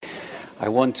I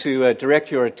want to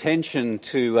direct your attention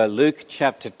to Luke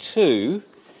chapter 2,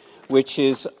 which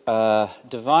is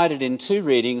divided in two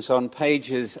readings on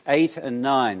pages 8 and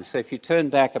 9. So if you turn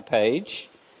back a page,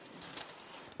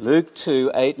 Luke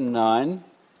 2 on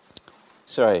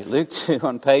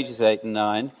pages 8 and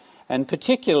 9, and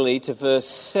particularly to verse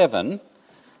 7,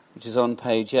 which is on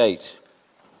page 8.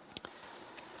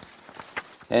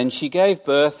 And she gave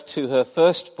birth to her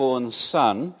firstborn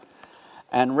son,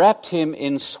 and wrapped him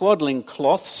in swaddling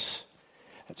cloths,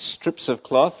 strips of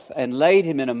cloth, and laid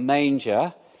him in a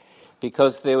manger,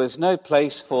 because there was no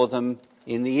place for them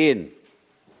in the inn.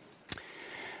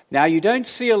 Now, you don't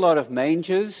see a lot of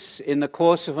mangers in the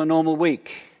course of a normal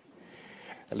week.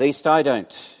 At least I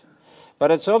don't.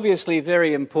 But it's obviously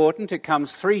very important. It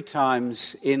comes 3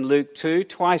 times in Luke 2,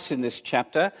 twice in this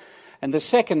chapter, and the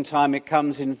second time it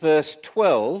comes in verse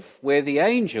 12, where the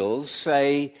angels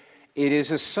say, it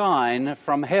is a sign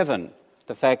from heaven,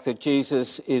 the fact that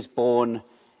Jesus is born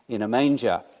in a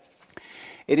manger.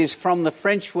 It is from the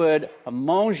French word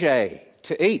manger,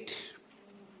 to eat.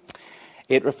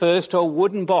 It refers to a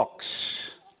wooden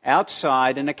box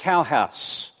outside in a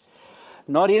cowhouse,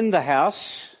 not in the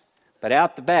house, but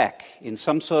out the back in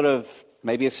some sort of,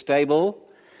 maybe a stable.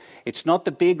 It's not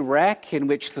the big rack in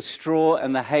which the straw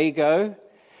and the hay go.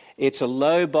 It's a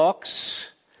low box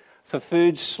for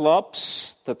food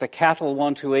slops that the cattle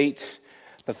want to eat,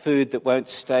 the food that won't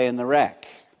stay in the rack.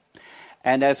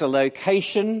 And as a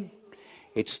location,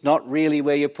 it's not really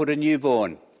where you put a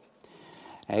newborn,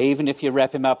 even if you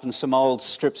wrap him up in some old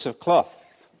strips of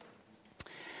cloth.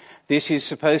 This is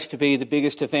supposed to be the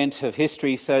biggest event of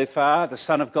history so far, the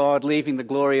Son of God leaving the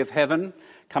glory of heaven,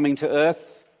 coming to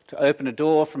earth to open a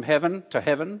door from heaven to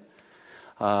heaven.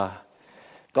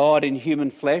 God in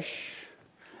human flesh,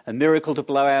 a miracle to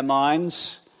blow our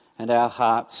minds and our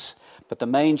hearts, but the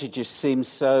manger just seems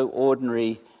so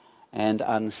ordinary and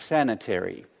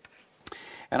unsanitary.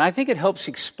 And I think it helps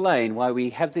explain why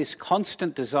we have this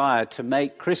constant desire to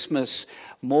make Christmas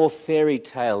more fairy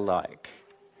tale-like.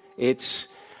 It's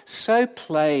so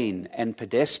plain and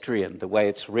pedestrian the way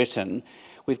it's written.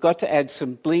 We've got to add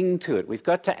some bling to it. We've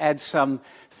got to add some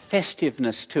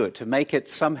festiveness to it to make it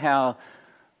somehow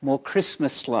more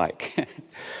Christmas-like.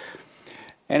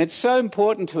 And it's so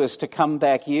important to us to come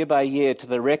back year by year to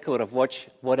the record of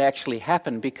what actually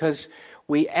happened, because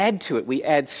we add to it. We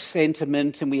add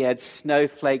sentiment and we add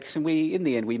snowflakes, and in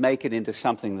the end, we make it into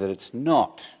something that it's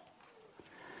not.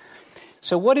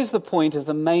 So what is the point of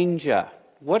the manger?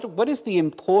 What is the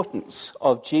importance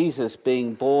of Jesus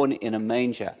being born in a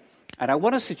manger? And I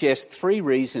want to suggest 3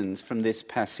 reasons from this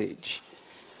passage.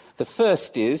 The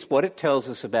first is what it tells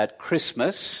us about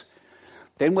Christmas,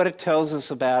 then what it tells us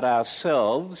about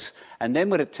ourselves, and then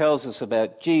what it tells us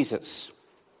about Jesus.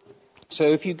 So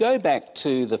if you go back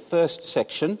to the first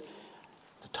section,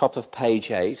 the top of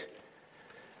page 8,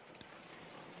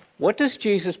 what does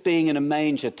Jesus being in a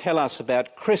manger tell us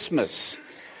about Christmas?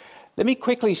 Let me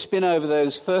quickly spin over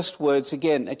those first words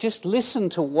again. Just listen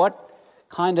to what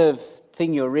kind of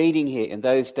thing you're reading here. In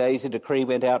those days, a decree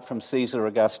went out from Caesar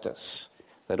Augustus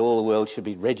that all the world should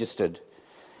be registered.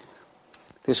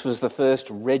 This was the first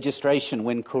registration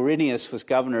when Quirinius was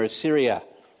governor of Syria,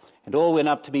 and all went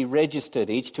up to be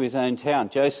registered, each to his own town.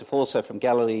 Joseph also from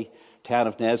Galilee, town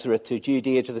of Nazareth, to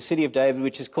Judea, to the city of David,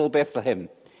 which is called Bethlehem,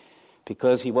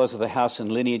 because he was of the house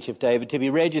and lineage of David, to be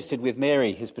registered with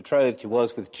Mary, his betrothed, who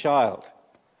was with child.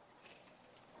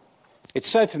 It's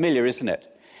so familiar, isn't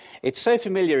it? It's so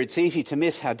familiar, it's easy to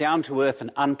miss how down-to-earth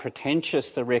and unpretentious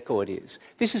the record is.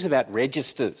 This is about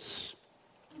registers.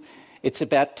 It's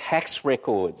about tax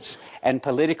records and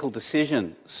political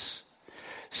decisions.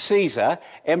 Caesar,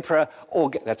 Emperor,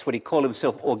 that's what he called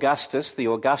himself, Augustus, the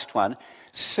august one,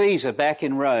 Caesar back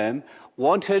in Rome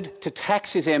wanted to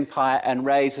tax his empire and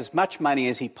raise as much money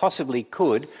as he possibly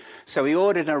could, so he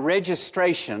ordered a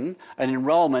registration, an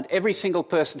enrolment. Every single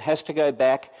person has to go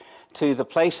back to the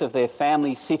place of their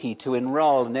family city to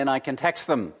enroll, and then I can tax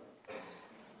them.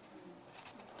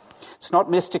 It's not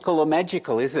mystical or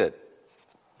magical, is it?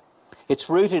 It's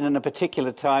rooted in a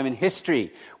particular time in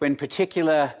history when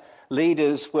particular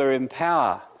leaders were in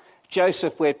power.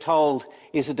 Joseph, we're told,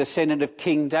 is a descendant of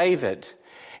King David.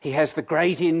 He has the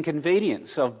great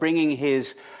inconvenience of bringing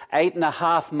his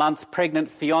 8.5-month pregnant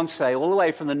fiancée all the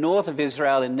way from the north of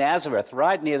Israel in Nazareth,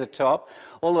 right near the top,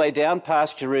 all the way down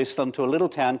past Jerusalem to a little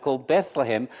town called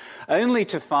Bethlehem, only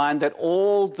to find that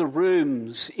all the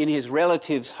rooms in his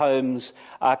relatives' homes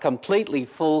are completely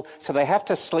full, so they have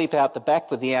to sleep out the back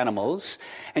with the animals,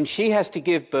 and she has to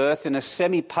give birth in a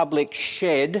semi-public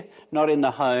shed, not in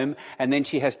the home, and then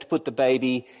she has to put the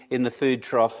baby in the food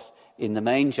trough in the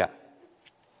manger.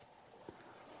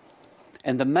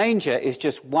 And the manger is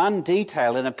just one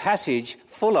detail in a passage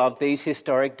full of these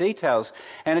historic details.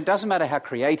 And it doesn't matter how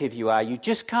creative you are, you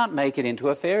just can't make it into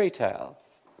a fairy tale.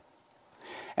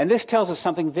 And this tells us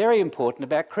something very important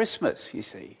about Christmas, you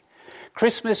see.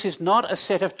 Christmas is not a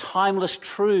set of timeless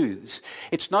truths.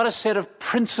 It's not a set of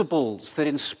principles that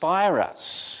inspire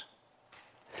us.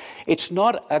 It's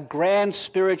not a grand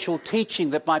spiritual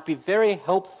teaching that might be very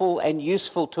helpful and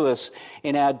useful to us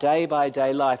in our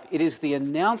day-by-day life. It is the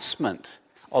announcement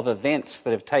of events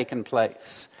that have taken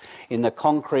place in the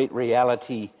concrete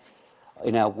reality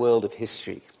in our world of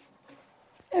history.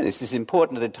 And this is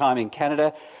important at a time in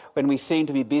Canada when we seem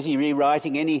to be busy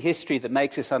rewriting any history that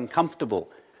makes us uncomfortable.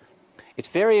 It's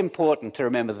very important to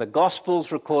remember the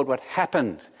Gospels record what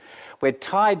happened. We're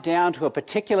tied down to a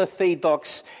particular feed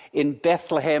box in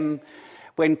Bethlehem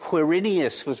when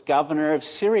Quirinius was governor of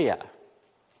Syria.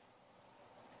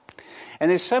 And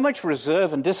there's so much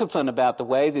reserve and discipline about the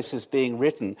way this is being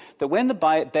written that when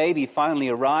the baby finally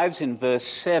arrives in verse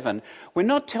 7, we're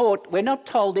not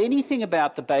told anything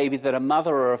about the baby that a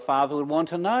mother or a father would want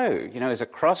to know. You know, is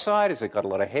it cross-eyed? Has it got a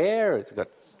lot of hair? Has it got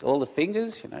all the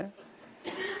fingers? You know,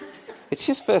 it's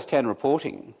just first-hand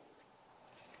reporting.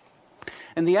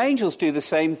 And the angels do the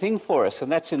same thing for us,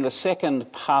 and that's in the second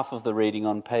half of the reading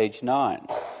on page 9.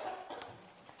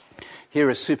 Here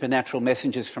are supernatural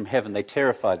messengers from heaven. They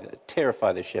terrify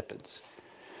the shepherds.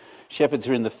 Shepherds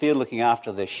are in the field looking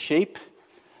after their sheep.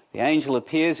 The angel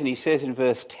appears and he says in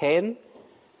verse 10,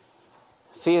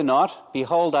 "Fear not,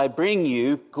 behold, I bring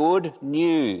you good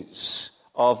news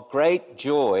of great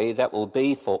joy that will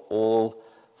be for all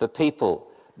the people."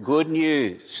 Good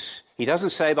news. He doesn't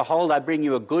say, "Behold, I bring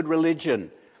you a good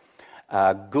religion,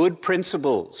 good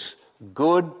principles,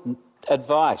 good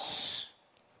advice."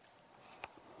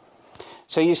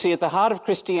 So you see, at the heart of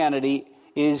Christianity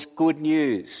is good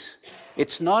news.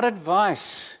 It's not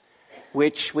advice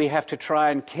which we have to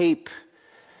try and keep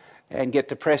and get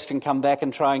depressed and come back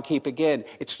and try and keep again.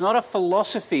 It's not a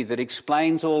philosophy that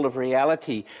explains all of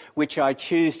reality which I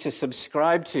choose to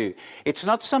subscribe to. It's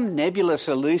not some nebulous,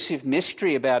 elusive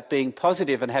mystery about being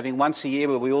positive and having once a year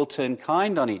where we all turn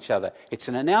kind on each other. It's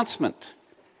an announcement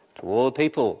to all the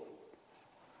people.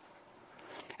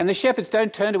 And the shepherds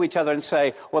don't turn to each other and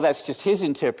say, "Well, that's just his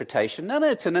interpretation." No,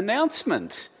 it's an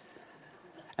announcement.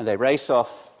 And they race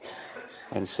off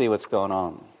and see what's going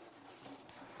on.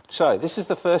 So this is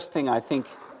the first thing I think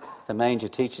the manger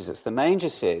teaches us. The manger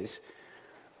says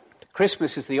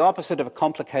Christmas is the opposite of a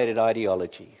complicated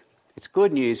ideology. It's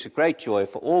good news, a great joy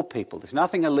for all people. There's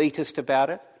nothing elitist about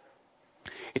it.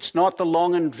 It's not the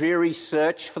long and dreary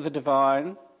search for the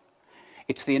divine.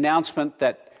 It's the announcement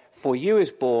that for you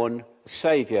is born a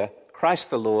Saviour,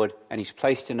 Christ the Lord, and he's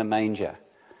placed in a manger.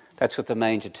 That's what the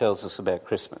manger tells us about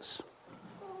Christmas.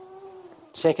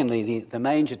 Secondly, the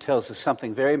manger tells us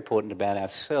something very important about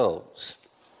ourselves.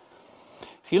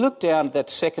 If you look down at that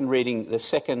second reading, the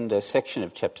second section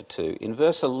of chapter 2, in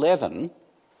verse 11,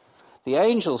 the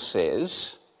angel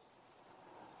says,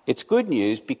 it's good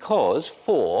news because,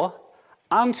 for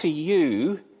unto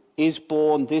you is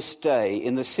born this day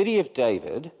in the city of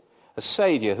David a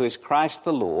Saviour who is Christ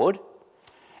the Lord,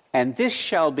 and this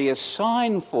shall be a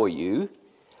sign for you.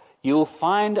 You'll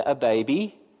find a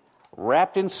baby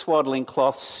wrapped in swaddling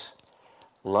cloths,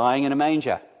 lying in a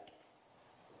manger.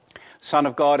 Son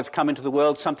of God has come into the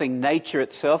world, something nature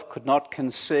itself could not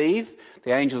conceive.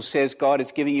 The angel says God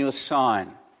is giving you a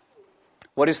sign.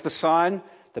 What is the sign?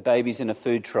 The baby's in a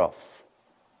food trough.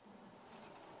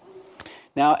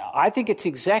 Now, I think it's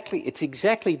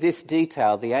exactly this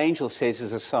detail the angel says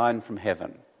is a sign from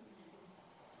heaven.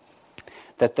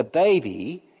 That the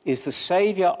baby is the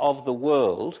Saviour of the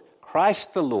world,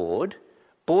 Christ the Lord,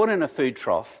 born in a food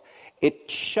trough.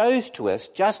 It shows to us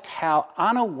just how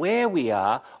unaware we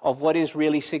are of what is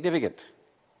really significant.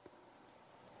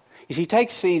 You see, take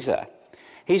Caesar.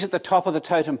 He's at the top of the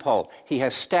totem pole. He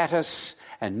has status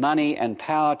and money and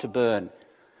power to burn.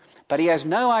 But he has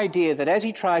no idea that as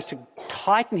he tries to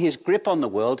tighten his grip on the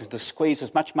world and to squeeze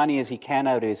as much money as he can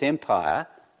out of his empire,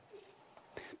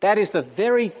 that is the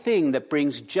very thing that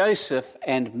brings Joseph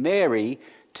and Mary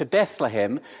to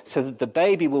Bethlehem so that the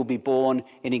baby will be born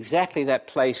in exactly that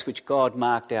place which God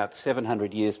marked out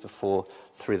 700 years before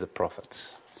through the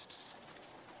prophets.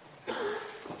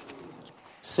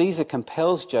 Caesar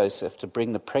compels Joseph to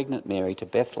bring the pregnant Mary to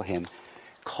Bethlehem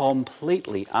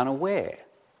completely unaware.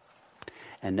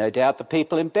 And no doubt the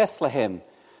people in Bethlehem,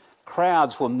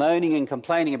 crowds were moaning and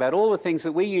complaining about all the things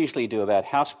that we usually do about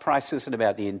house prices and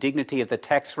about the indignity of the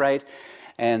tax rate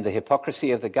and the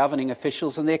hypocrisy of the governing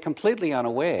officials, and they're completely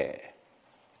unaware.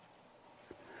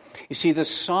 You see, the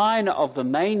sign of the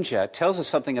manger tells us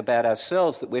something about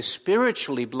ourselves, that we're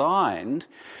spiritually blind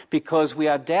because we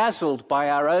are dazzled by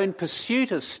our own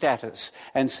pursuit of status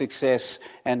and success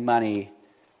and money.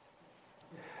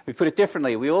 We put it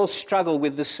differently. We all struggle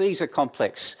with the Caesar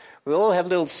complex. We all have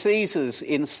little Caesars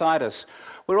inside us.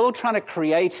 We're all trying to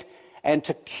create and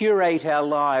to curate our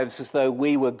lives as though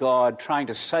we were God, trying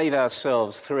to save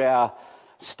ourselves through our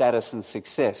status and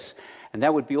success. And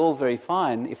that would be all very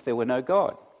fine if there were no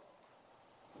God.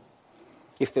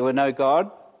 If there were no God,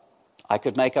 I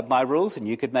could make up my rules and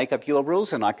you could make up your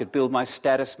rules, and I could build my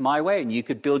status my way and you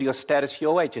could build your status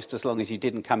your way, just as long as you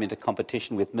didn't come into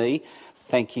competition with me.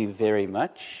 Thank you very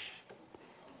much.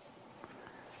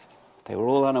 They were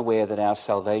all unaware that our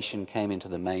salvation came into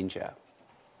the manger.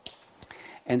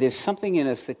 And there's something in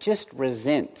us that just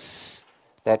resents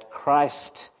that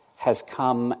Christ has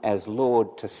come as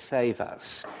Lord to save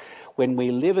us. When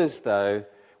we live as though,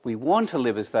 we want to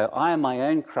live as though I am my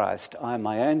own Christ, I am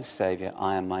my own Saviour,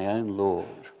 I am my own Lord.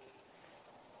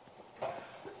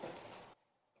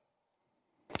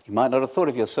 You might not have thought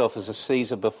of yourself as a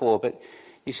Caesar before, but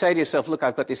you say to yourself, look,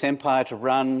 I've got this empire to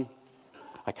run,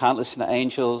 I can't listen to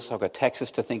angels, I've got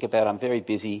taxes to think about, I'm very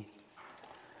busy.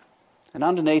 And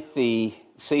underneath the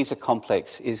Caesar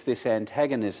complex is this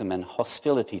antagonism and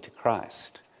hostility to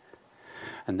Christ.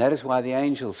 And that is why the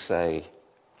angels say,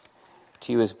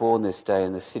 to you is born this day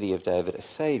in the city of David a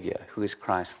Saviour, who is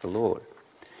Christ the Lord.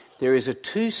 There is a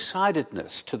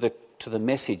two-sidedness to the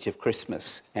message of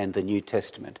Christmas and the New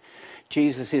Testament.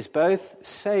 Jesus is both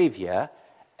Saviour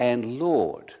and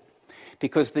Lord,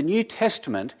 because the New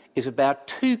Testament is about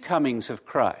two comings of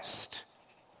Christ.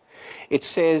 It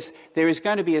says there is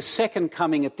going to be a second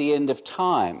coming at the end of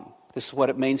time. This is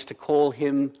what it means to call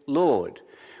him Lord,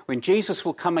 when Jesus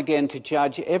will come again to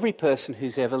judge every person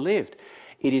who's ever lived.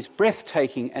 It is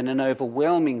breathtaking and an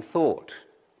overwhelming thought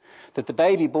that the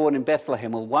baby born in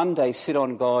Bethlehem will one day sit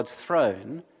on God's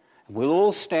throne, and we'll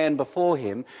all stand before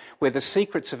him, where the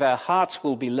secrets of our hearts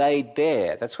will be laid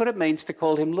bare. That's what it means to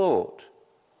call him Lord.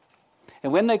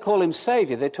 And when they call him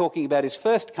Saviour, they're talking about his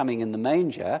first coming in the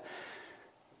manger.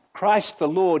 Christ the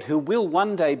Lord, who will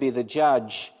one day be the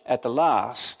judge at the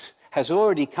last, has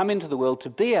already come into the world to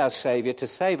be our Saviour, to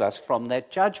save us from that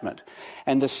judgment.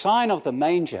 And the sign of the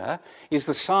manger is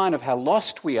the sign of how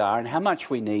lost we are and how much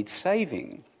we need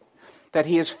saving. That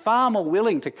he is far more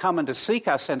willing to come and to seek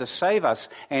us and to save us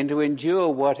and to endure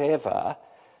whatever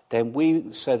than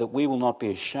we, so that we will not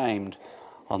be ashamed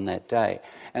on that day.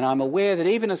 And I'm aware that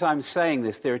even as I'm saying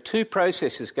this, there are two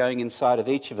processes going inside of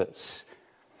each of us.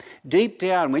 Deep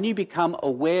down, when you become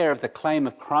aware of the claim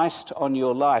of Christ on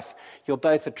your life, you're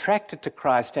both attracted to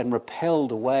Christ and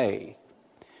repelled away.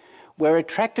 We're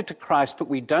attracted to Christ, but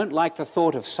we don't like the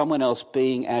thought of someone else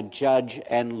being our judge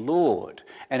and Lord.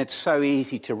 And it's so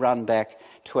easy to run back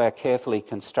to our carefully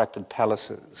constructed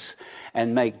palaces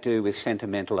and make do with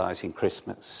sentimentalising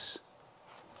Christmas.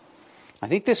 I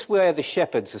think this is where the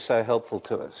shepherds are so helpful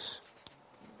to us.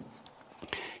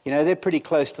 You know, they're pretty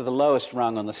close to the lowest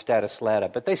rung on the status ladder,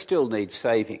 but they still need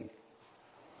saving.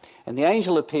 And the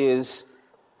angel appears,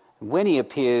 and when he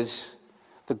appears,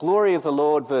 the glory of the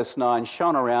Lord, verse 9,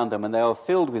 shone around them, and they were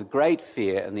filled with great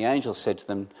fear. And the angel said to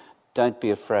them, "Don't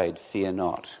be afraid, fear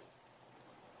not."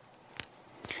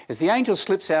 As the angel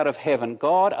slips out of heaven,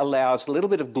 God allows a little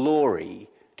bit of glory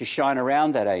to shine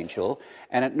around that angel,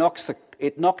 and it knocks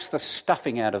the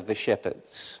stuffing out of the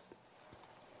shepherds.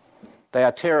 They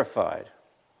are terrified.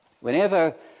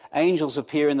 Whenever angels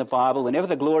appear in the Bible, whenever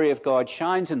the glory of God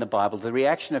shines in the Bible, the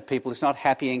reaction of people is not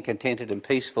happy and contented and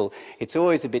peaceful. It's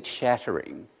always a bit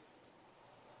shattering.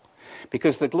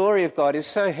 Because the glory of God is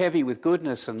so heavy with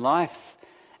goodness and life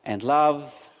and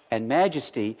love and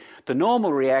majesty, the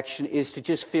normal reaction is to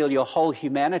just feel your whole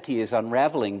humanity is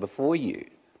unraveling before you.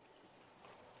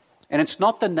 And it's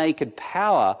not the naked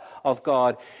power of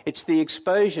God, it's the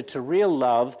exposure to real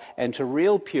love and to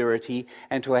real purity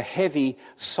and to a heavy,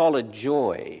 solid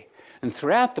joy. And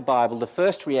throughout the Bible, the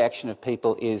first reaction of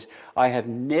people is, I have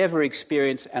never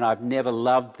experienced and I've never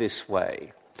loved this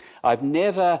way. I've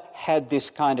never had this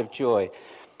kind of joy.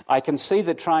 I can see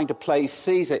that trying to please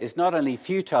Caesar is not only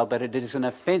futile, but it is an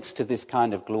offence to this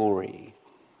kind of glory.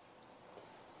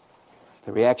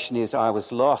 The reaction is, I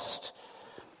was lost.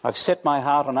 I've set my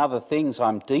heart on other things.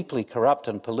 I'm deeply corrupt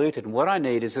and polluted. And what I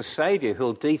need is a Saviour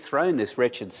who'll dethrone this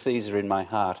wretched Caesar in my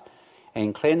heart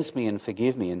and cleanse me and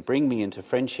forgive me and bring me into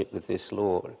friendship with this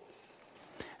Lord.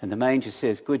 And the manger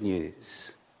says, good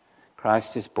news.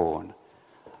 Christ is born,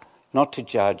 not to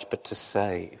judge, but to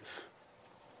save.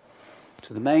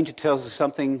 So the manger tells us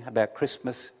something about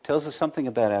Christmas, tells us something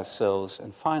about ourselves,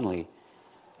 and finally,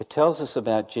 it tells us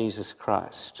about Jesus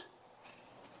Christ.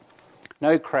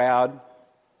 no crowd,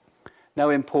 no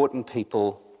important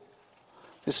people.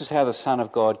 This is how the Son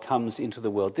of God comes into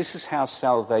the world. This is how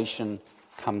salvation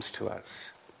comes to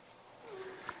us.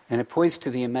 And it points to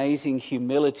the amazing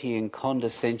humility and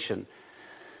condescension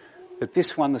that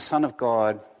this one, the Son of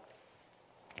God,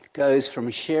 goes from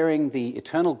sharing the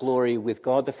eternal glory with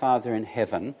God the Father in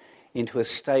heaven into a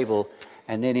stable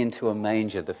and then into a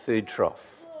manger, the food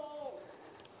trough.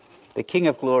 The King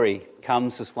of glory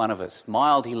comes as one of us.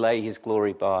 Mild he lay his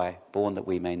glory by, born that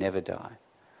we may never die.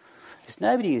 There's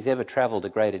nobody who's ever travelled a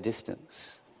greater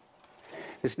distance.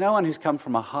 There's no one who's come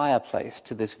from a higher place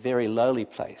to this very lowly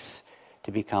place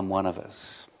to become one of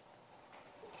us.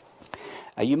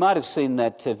 You might have seen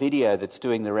that video that's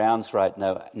doing the rounds right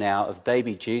now of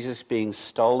baby Jesus being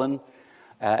stolen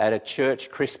at a church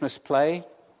Christmas play.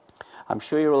 I'm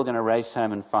sure you're all going to race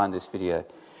home and find this video.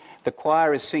 The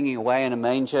choir is singing Away in a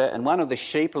Manger, and one of the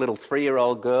sheep, a little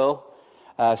 3-year-old girl,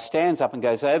 stands up and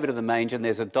goes over to the manger, and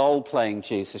there's a doll playing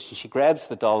Jesus, and she grabs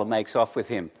the doll and makes off with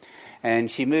him.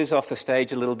 And she moves off the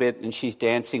stage a little bit, and she's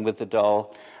dancing with the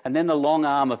doll. And then the long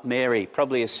arm of Mary,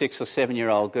 probably a 6 or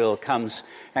 7-year-old girl, comes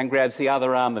and grabs the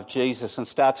other arm of Jesus and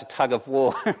starts a tug of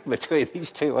war between these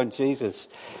two on Jesus.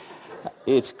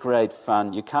 It's great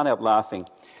fun. You can't help laughing.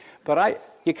 But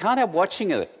you can't help watching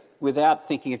it without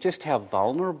thinking of just how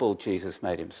vulnerable Jesus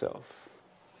made himself.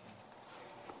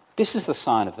 This is the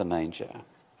sign of the manger,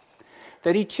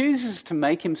 that he chooses to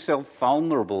make himself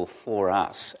vulnerable for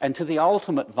us and to the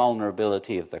ultimate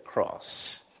vulnerability of the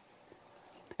cross.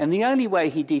 And the only way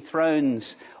he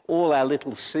dethrones all our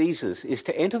little Caesars is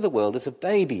to enter the world as a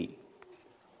baby.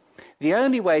 The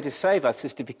only way to save us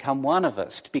is to become one of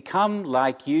us, to become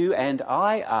like you and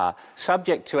I are,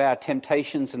 subject to our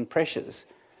temptations and pressures,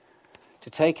 to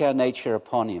take our nature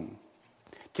upon him,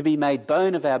 to be made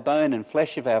bone of our bone and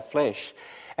flesh of our flesh.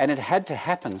 And it had to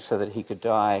happen so that he could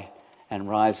die and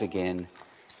rise again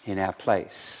in our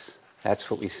place. That's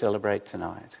what we celebrate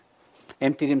tonight.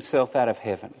 Emptied himself out of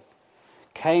heaven,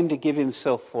 came to give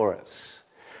himself for us.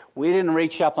 We didn't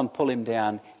reach up and pull him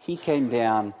down. He came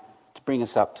down to bring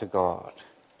us up to God.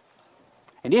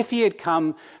 And if he had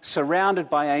come surrounded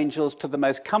by angels to the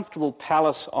most comfortable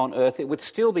palace on earth, it would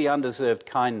still be undeserved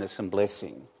kindness and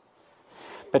blessing.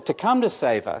 But to come to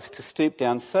save us, to stoop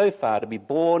down so far, to be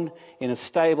born in a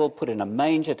stable, put in a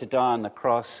manger, to die on the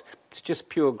cross, it's just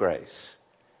pure grace.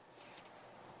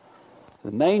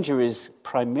 The manger is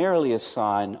primarily a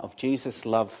sign of Jesus'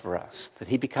 love for us, that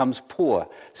he becomes poor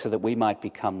so that we might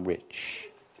become rich.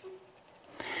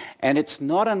 And it's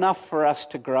not enough for us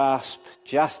to grasp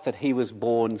just that he was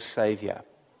born Saviour.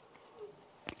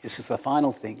 This is the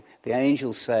final thing. The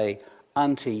angels say,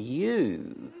 unto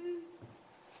you.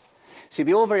 See, it'd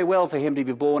be all very well for him to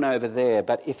be born over there,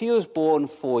 but if he was born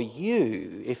for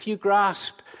you, if you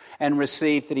grasp and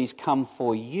receive that he's come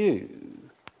for you,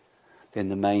 then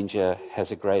the manger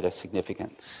has a greater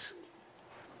significance.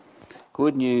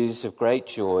 Good news of great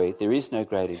joy, there is no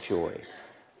greater joy.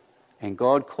 And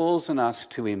God calls on us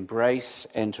to embrace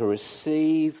and to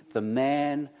receive the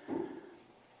man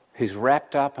who's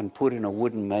wrapped up and put in a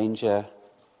wooden manger,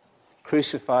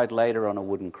 crucified later on a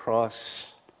wooden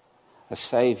cross, a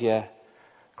Saviour,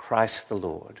 Christ the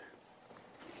Lord.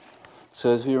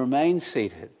 So as we remain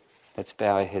seated, let's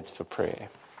bow our heads for prayer.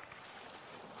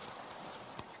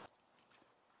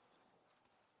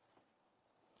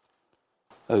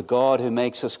 O God, who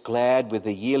makes us glad with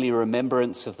the yearly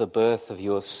remembrance of the birth of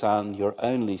your Son, your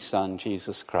only Son,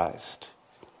 Jesus Christ,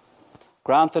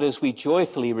 grant that as we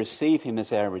joyfully receive him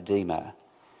as our Redeemer,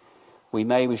 we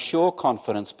may with sure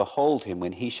confidence behold him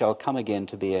when he shall come again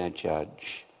to be our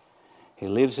judge. He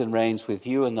lives and reigns with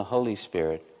you and the Holy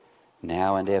Spirit,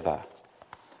 now and ever.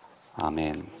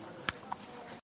 Amen.